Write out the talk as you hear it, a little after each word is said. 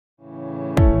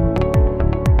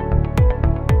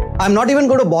I'm not even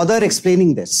going to bother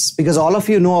explaining this because all of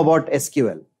you know about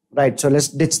SQL, right? So let's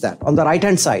ditch that. On the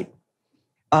right-hand side,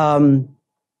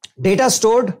 data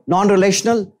stored,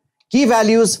 non-relational, key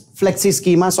values, flexi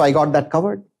schema. So I got that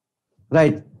covered,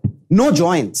 right? No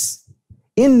joins.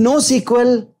 In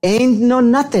NoSQL, ain't no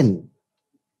nothing.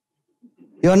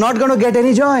 You're not going to get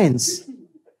any joins,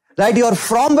 right? Your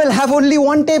from will have only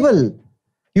one table.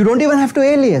 You don't even have to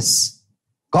alias.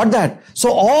 Got that?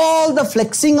 So all the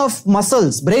flexing of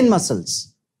muscles, brain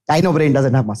muscles. I know brain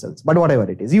doesn't have muscles, but whatever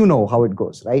it is, you know how it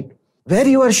goes, right? Where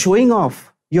you are showing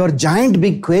off your giant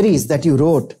big queries that you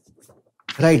wrote,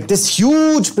 right? This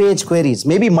huge page queries,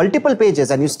 maybe multiple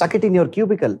pages, and you stuck it in your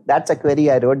cubicle. That's a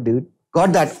query I wrote, dude.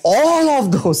 Got that? All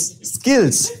of those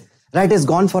skills, right, is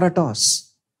gone for a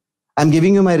toss. I'm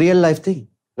giving you my real life thing,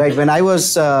 right? When I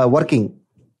was working,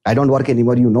 I don't work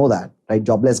anymore, you know that, right?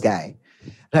 Jobless guy,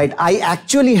 right? I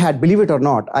actually had, believe it or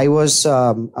not, I was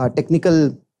a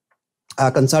technical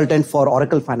consultant for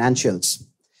Oracle Financials.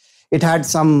 It had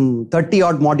some 30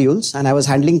 odd modules and I was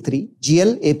handling 3,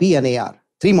 GL, AP and AR,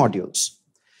 3 modules.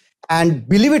 And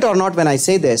believe it or not, when I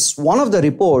say this, one of the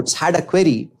reports had a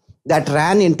query that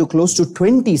ran into close to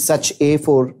 20 such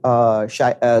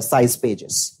A4 size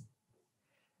pages.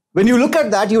 When you look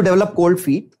at that, you develop cold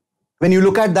feet. When you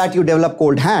look at that, you develop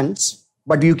cold hands.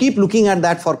 But you keep looking at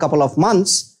that for a couple of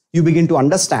months, you begin to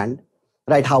understand,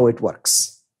 right, how it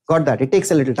works. Got that? It takes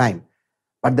a little time.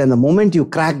 But then the moment you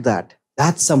crack that,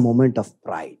 that's a moment of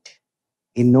pride.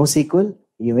 In NoSQL,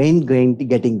 you ain't going to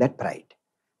getting that pride.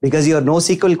 Because your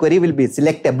NoSQL query will be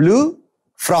select a blue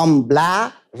from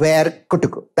blah where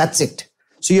kutuku. That's it.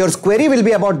 So your query will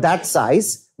be about that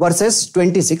size versus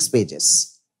 26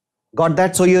 pages. Got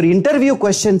that? So your interview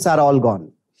questions are all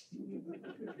gone.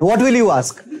 What will you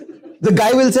ask? The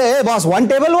guy will say, hey boss, one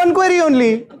table, one query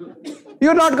only.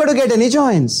 You're not going to get any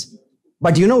joins.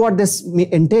 But you know what this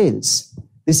entails?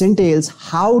 This entails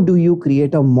how do you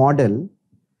create a model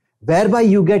whereby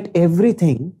you get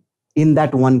everything in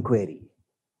that one query.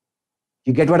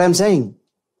 You get what I'm saying?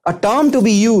 A term to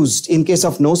be used in case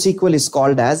of NoSQL is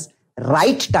called as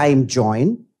write time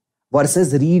join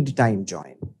versus read time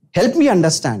join. Help me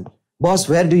understand. Boss,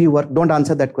 where do you work? Don't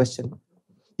answer that question.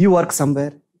 You work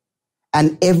somewhere.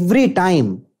 And every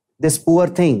time this poor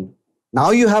thing, now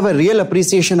you have a real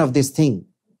appreciation of this thing.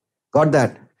 Got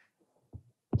that?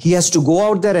 He has to go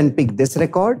out there and pick this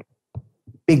record,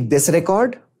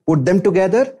 put them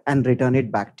together and return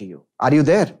it back to you. Are you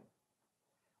there?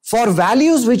 For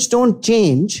values which don't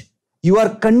change, you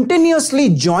are continuously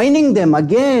joining them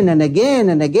again and again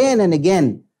and again and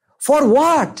again. For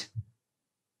what?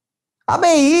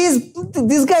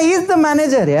 This guy is the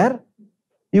manager here.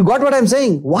 You got what I'm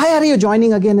saying? Why are you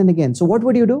joining again and again? So what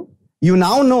would you do? You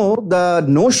now know the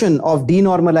notion of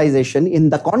denormalization in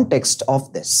the context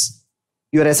of this.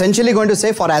 You're essentially going to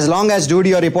say, for as long as dude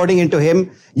you're reporting into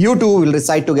him, you two will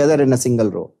reside together in a single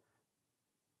row.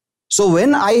 So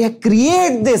when I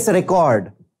create this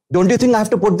record, don't you think I have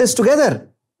to put this together?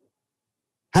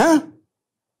 Huh?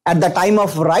 At the time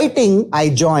of writing, I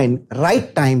join,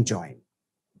 write time join.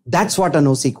 That's what a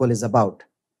NoSQL is about.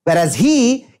 Whereas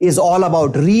he is all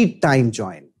about read time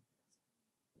join.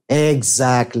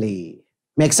 Exactly.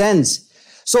 Makes sense?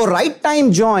 So write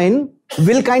time join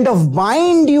will kind of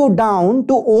bind you down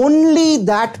to only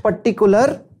that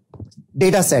particular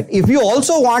data set. If you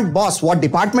also want boss, what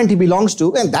department he belongs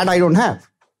to, and that I don't have.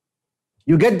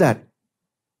 You get that?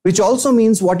 Which also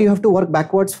means what you have to work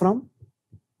backwards from?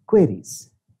 Queries.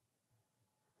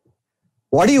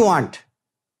 What do you want?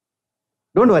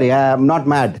 Don't worry, I'm not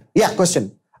mad. Yeah,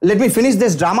 question. Let me finish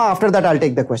this drama. After that, I'll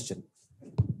take the question.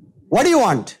 What do you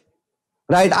want?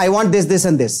 Right, I want this, this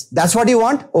and this. That's what you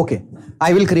want? Okay,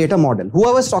 I will create a model. Who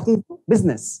I was talking to?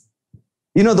 Business.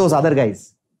 You know those other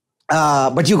guys.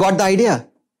 But you got the idea.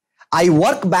 I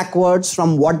work backwards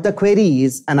from what the query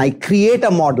is and I create a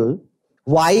model.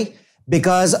 Why?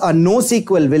 Because a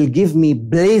NoSQL will give me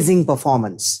blazing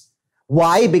performance.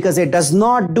 Why? Because it does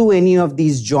not do any of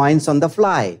these joins on the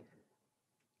fly.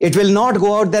 It will not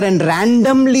go out there and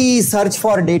randomly search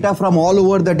for data from all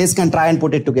over the disk and try and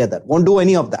put it together. Won't do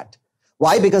any of that.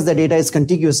 Why? Because the data is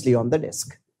contiguously on the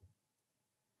disk.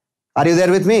 Are you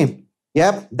there with me?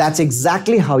 Yep, that's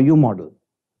exactly how you model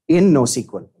in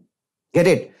NoSQL. Get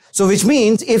it? So which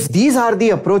means if these are the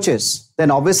approaches,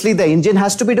 then obviously the engine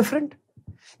has to be different.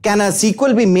 Can a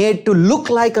SQL be made to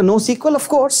look like a NoSQL? Of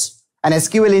course. An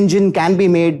SQL engine can be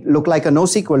made look like a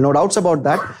NoSQL, no doubts about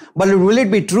that. But will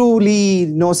it be truly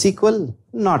NoSQL?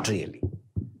 Not really.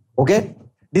 Okay?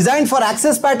 Designed for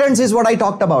access patterns is what I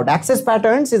talked about. Access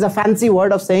patterns is a fancy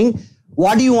word of saying,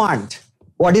 what do you want?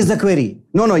 What is the query?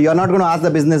 No, you're not going to ask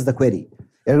the business the query.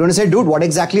 You're going to say, dude, what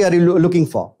exactly are you looking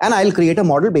for? And I'll create a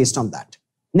model based on that.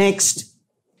 Next,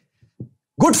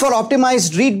 good for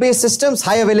optimized read-based systems,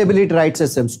 high availability write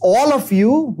systems. All of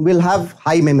you will have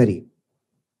high memory.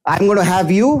 I'm going to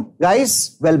have you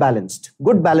guys well balanced,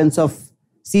 good balance of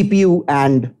CPU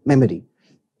and memory.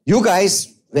 You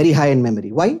guys very high in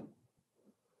memory. Why?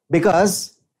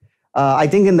 Because I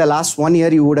think in the last 1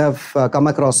 year you would have come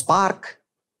across Spark.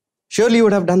 Surely you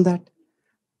would have done that.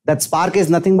 That Spark is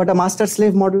nothing but a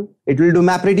master-slave model. It will do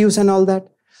map reduce and all that.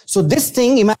 So this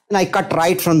thing, imagine I cut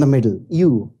right from the middle.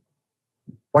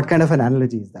 What kind of an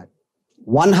analogy is that?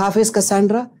 One half is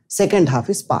Cassandra, second half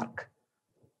is Spark.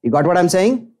 You got what I'm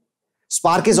saying?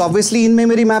 Spark is obviously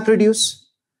in-memory map reduce.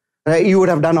 Right? You would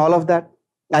have done all of that.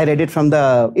 I read it from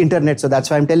the internet, so that's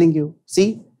why I'm telling you.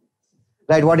 See?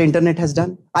 Right, what internet has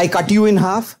done? I cut you in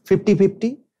half,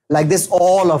 50-50, like this,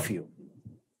 all of you.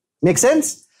 Make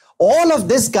sense? All of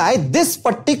this guy, this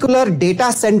particular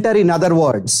data center, in other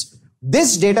words,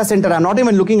 this data center, I'm not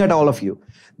even looking at all of you.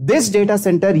 This data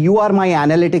center, you are my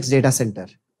analytics data center.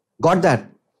 Got that?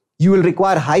 You will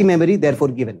require high memory, therefore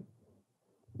given.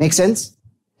 Make sense?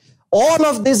 All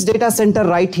of this data center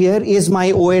right here is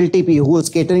my OLTP who is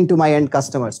catering to my end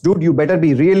customers. Dude, you better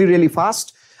be really, really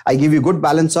fast. I give you good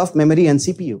balance of memory and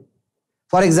CPU.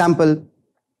 For example,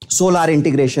 Solar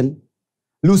integration,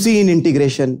 Lucene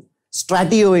integration,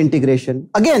 Stratio integration.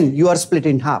 Again, you are split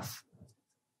in half.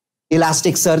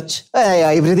 Elasticsearch,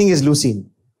 everything is Lucene.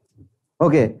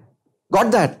 Okay,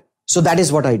 got that? So that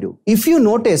is what I do. If you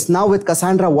notice now with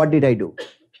Cassandra, what did I do?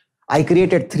 I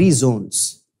created 3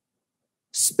 zones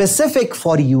specific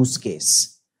for use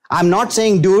case. I'm not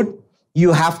saying, dude,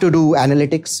 you have to do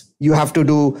analytics. You have to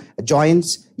do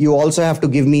joins. You also have to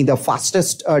give me the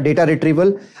fastest data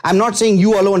retrieval. I'm not saying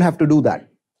you alone have to do that.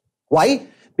 Why?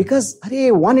 Because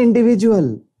one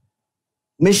individual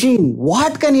machine,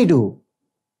 what can he do?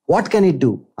 What can it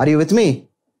do? Are you with me?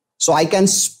 So I can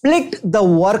split the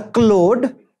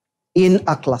workload in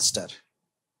a cluster.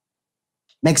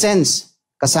 Make sense?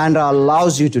 Cassandra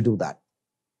allows you to do that.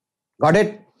 Got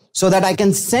it? So that I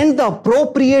can send the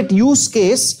appropriate use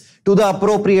case to the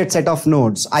appropriate set of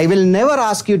nodes. I will never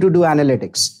ask you to do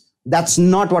analytics. That's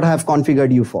not what I have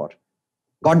configured you for.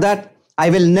 Got that? I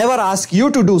will never ask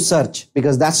you to do search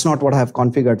because that's not what I have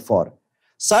configured for.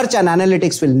 Search and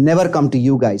analytics will never come to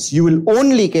you guys. You will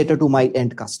only cater to my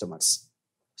end customers.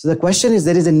 So the question is,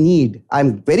 there is a need.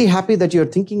 I'm very happy that you're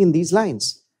thinking in these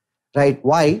lines, right?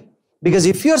 Why? Because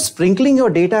if you're sprinkling your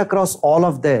data across all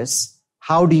of this,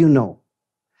 how do you know?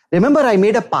 Remember, I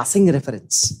made a passing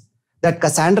reference that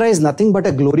Cassandra is nothing but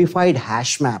a glorified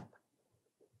hash map.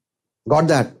 Got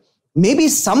that? Maybe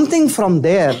something from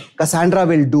there Cassandra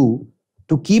will do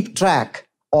to keep track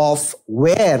of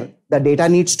where the data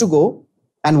needs to go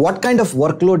and what kind of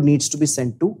workload needs to be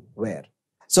sent to where.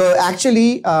 So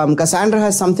actually, Cassandra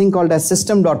has something called as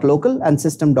system.local and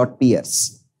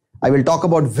system.ps. I will talk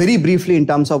about very briefly in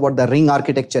terms of what the ring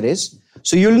architecture is.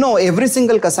 So you'll know every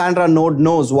single Cassandra node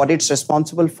knows what it's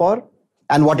responsible for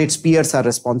and what its peers are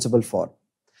responsible for.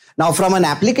 Now, from an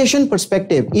application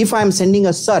perspective, if I'm sending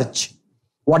a search,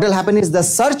 what will happen is the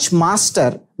search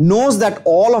master knows that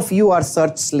all of you are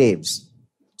search slaves.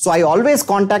 So I always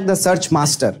contact the search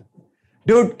master.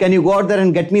 Dude, can you go out there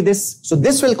and get me this? So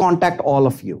this will contact all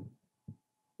of you.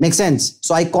 Make sense?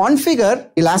 So I configure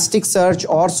Elasticsearch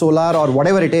or Solar or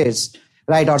whatever it is,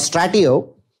 right, or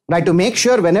Stratio, right, to make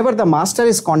sure whenever the master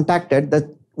is contacted,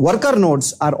 the worker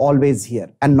nodes are always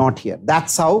here and not here.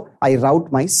 That's how I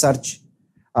route my search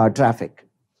traffic.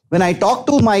 When I talk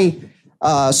to my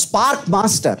Spark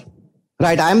master,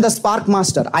 right, I am the Spark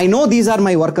master. I know these are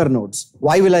my worker nodes.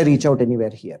 Why will I reach out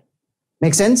anywhere here?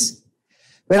 Make sense?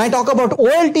 When I talk about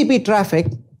OLTP traffic,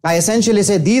 I essentially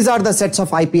say these are the sets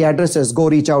of IP addresses. Go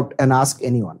reach out and ask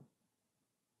anyone.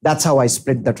 That's how I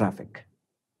split the traffic.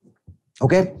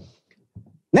 Okay.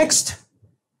 Next,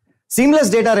 seamless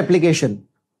data replication.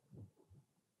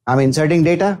 I'm inserting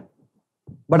data,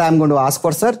 but I'm going to ask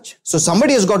for search. So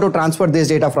somebody has got to transfer this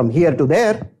data from here to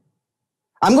there.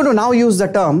 I'm going to now use the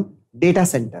term data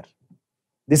center.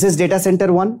 This is data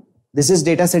center 1. This is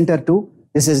data center 2.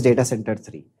 This is data center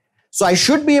 3. So I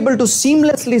should be able to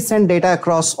seamlessly send data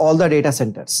across all the data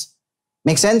centers.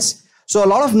 Make sense? So a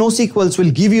lot of NoSQLs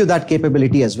will give you that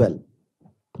capability as well.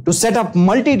 To set up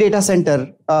multi-data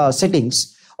center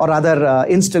settings or other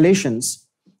installations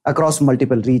across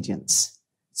multiple regions.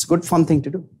 It's a good fun thing to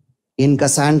do. In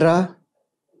Cassandra,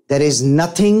 there is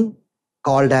nothing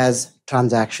called as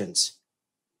transactions.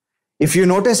 If you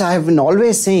notice, I have been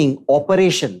always saying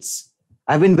operations.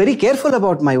 I've been very careful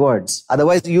about my words.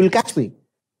 Otherwise, you'll catch me.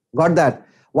 Got that?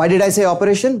 Why did I say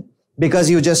operation? Because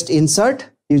you just insert,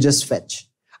 you just fetch.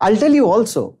 I'll tell you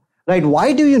also, right?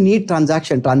 Why do you need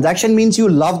transaction? Transaction means you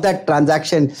love that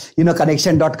transaction,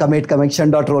 connection.commit,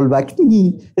 connection.rollback.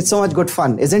 It's so much good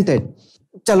fun, isn't it?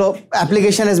 Chalo,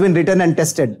 application has been written and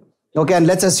tested. Okay, and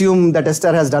let's assume the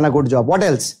tester has done a good job. What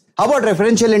else? How about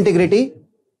referential integrity?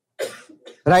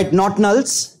 Right, not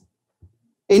nulls.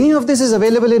 Any of this is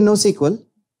available in NoSQL.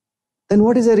 Then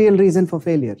what is the real reason for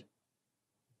failure?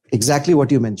 Exactly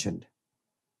what you mentioned.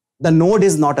 The node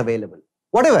is not available.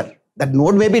 Whatever. That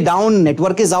node may be down,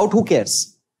 network is out, who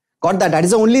cares? Got that? That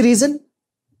is the only reason.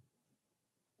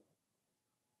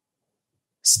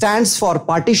 Stands for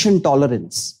partition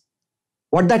tolerance.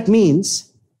 What that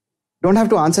means, don't have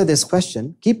to answer this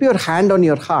question. Keep your hand on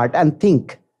your heart and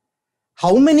think,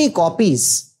 how many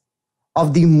copies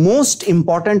of the most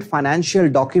important financial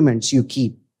documents you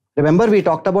keep? Remember we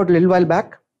talked about a little while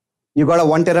back? You got a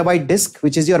 1 terabyte disk,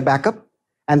 which is your backup.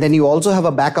 And then you also have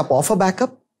a backup of a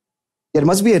backup. There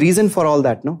must be a reason for all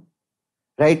that, no?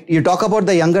 Right? You talk about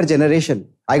the younger generation.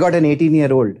 I got an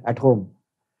 18-year-old at home.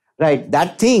 Right?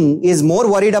 That thing is more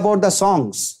worried about the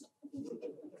songs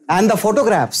and the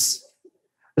photographs.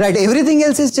 Right? Everything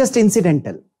else is just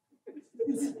incidental.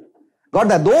 Got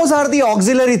that? Those are the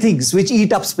auxiliary things which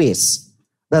eat up space.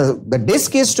 The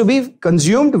disk is to be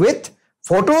consumed with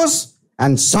photos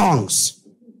and songs.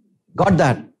 Got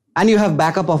that? And you have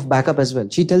backup of backup as well.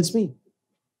 She tells me,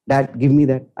 Dad, give me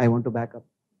that. I want to back up.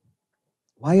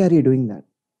 Why are you doing that?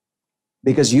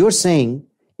 Because you're saying,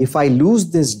 if I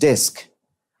lose this disk,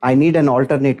 I need an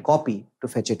alternate copy to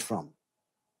fetch it from.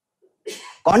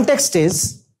 Context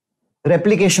is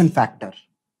replication factor.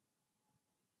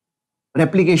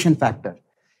 Replication factor.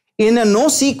 In a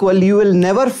NoSQL, you will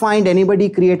never find anybody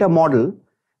create a model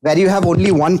where you have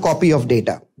only one copy of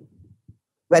data.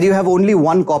 Where you have only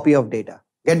one copy of data.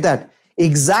 Get that?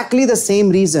 Exactly the same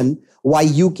reason why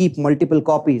you keep multiple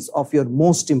copies of your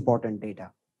most important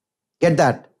data. Get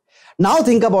that? Now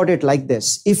think about it like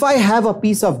this. If I have a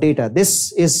piece of data,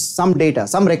 this is some data,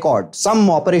 some record, some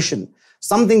operation,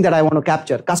 something that I want to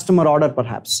capture, customer order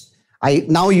perhaps.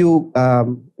 Now you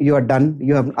are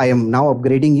done. I am now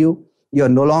upgrading you. You are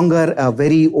no longer a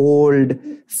very old,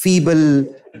 feeble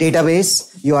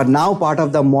database. You are now part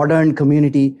of the modern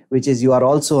community, which is you are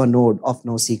also a node of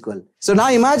NoSQL. So now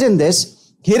imagine this.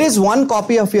 Here is one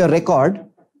copy of your record.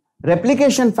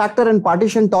 Replication factor and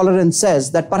partition tolerance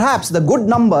says that perhaps the good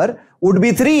number would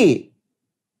be 3.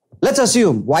 Let's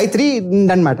assume. Why 3?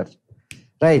 Doesn't matter.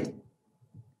 Right?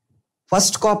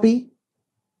 First copy,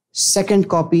 second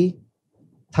copy,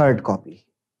 third copy.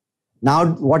 Now,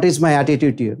 what is my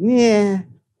attitude to you? Yeah.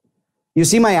 You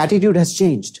see, my attitude has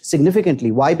changed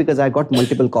significantly. Why? Because I got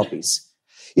multiple copies.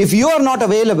 If you are not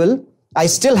available, I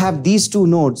still have these 2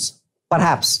 nodes,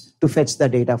 perhaps, to fetch the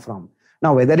data from.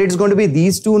 Now, whether it's going to be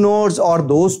these 2 nodes or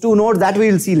those 2 nodes, that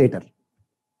we will see later.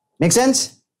 Make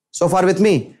sense? So far with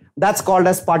me? That's called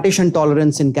as partition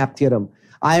tolerance in CAP theorem.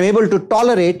 I am able to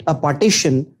tolerate a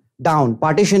partition down.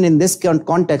 Partition in this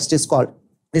context is called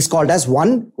as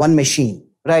one machine,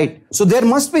 right? So there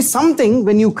must be something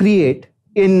when you create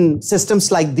in systems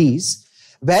like these,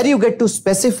 where you get to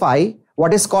specify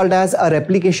what is called as a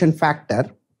replication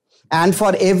factor. And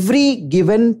for every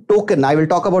given token, I will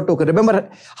talk about token. Remember,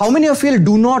 how many of you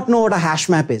do not know what a hash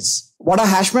map is? What a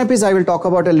hash map is, I will talk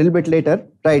about a little bit later,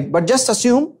 right? But just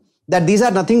assume that these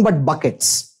are nothing but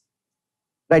buckets,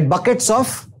 right? Buckets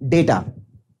of data.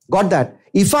 Got that?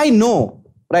 If I know,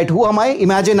 right, who am I?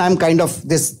 Imagine I'm kind of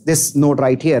this node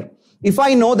right here. If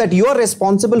I know that you're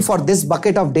responsible for this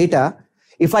bucket of data,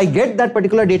 if I get that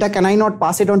particular data, can I not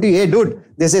pass it on to you? Hey, dude,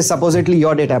 this is supposedly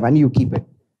your data, man. You keep it.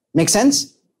 Make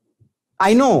sense?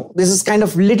 I know this is kind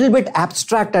of little bit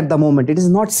abstract at the moment. It is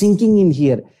not sinking in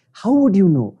here. How would you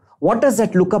know? What does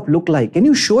that lookup look like? Can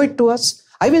you show it to us?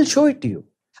 I will show it to you.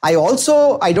 I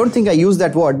don't think I use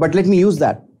that word, but let me use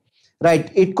that.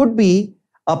 Right? It could be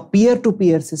a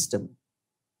peer-to-peer system.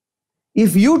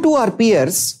 If you two are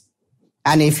peers,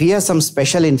 and if here's some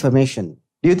special information,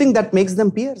 do you think that makes them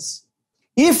peers?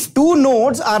 If 2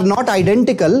 nodes are not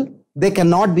identical, they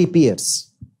cannot be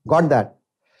peers. Got that?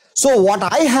 So what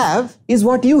I have is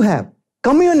what you have.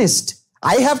 Communist.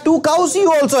 I have 2 cows,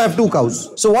 you also have 2 cows.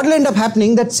 So what will end up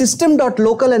happening? That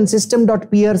system.local and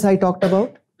system.peers I talked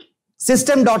about.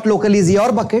 System.local is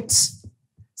your buckets.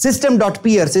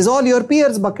 System.peers is all your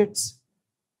peers' buckets.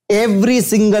 Every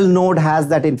single node has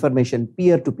that information,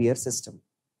 peer-to-peer system.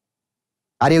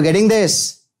 Are you getting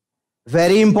this?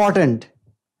 Very important.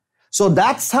 So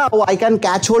that's how I can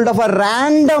catch hold of a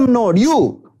random node.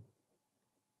 You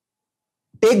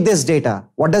take this data.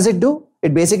 What does it do?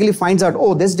 It basically finds out,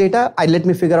 oh, this data, let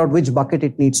me figure out which bucket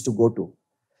it needs to go to.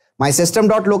 My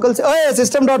system.local, oh yeah,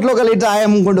 system.local, I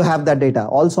am going to have that data.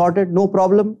 All sorted, no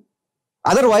problem.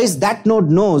 Otherwise, that node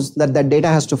knows that that data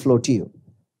has to flow to you.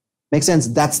 Makes sense?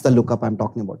 That's the lookup I'm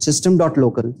talking about.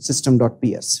 System.local,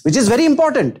 system.ps, which is very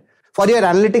important for your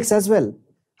analytics as well.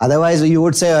 Otherwise, you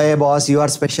would say, hey boss, you are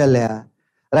special, yeah.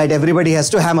 Right? Everybody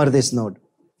has to hammer this node.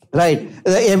 Right?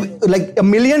 Like 1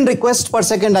 million requests per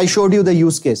second, I showed you the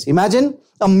use case. Imagine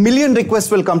 1 million requests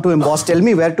will come to him, boss, tell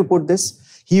me where to put this.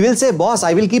 He will say, boss,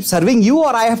 I will keep serving you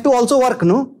or I have to also work,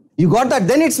 no? You got that?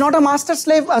 Then it's not a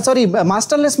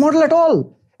masterless model at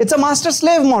all. It's a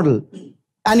master-slave model.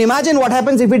 And imagine what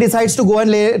happens if he decides to go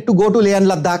to Leh and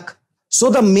Ladakh. So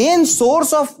the main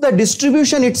source of the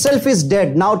distribution itself is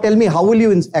dead. Now tell me, how will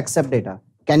you accept data?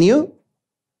 Can you?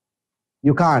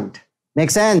 You can't.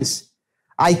 Make sense?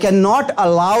 I cannot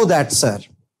allow that, sir.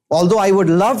 Although I would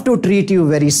love to treat you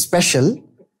very special,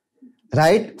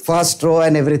 right? First row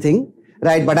and everything,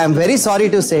 right? But I'm very sorry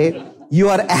to say, you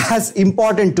are as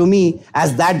important to me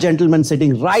as that gentleman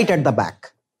sitting right at the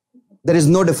back. There is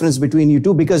no difference between you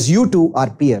two because you two are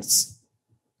peers.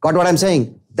 Got what I'm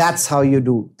saying? That's how you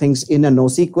do things in a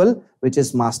NoSQL, which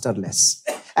is masterless.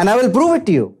 And I will prove it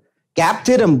to you. Cap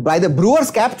theorem, by the Brewer's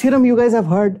cap theorem, you guys have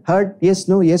heard? Yes,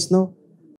 no, yes, no.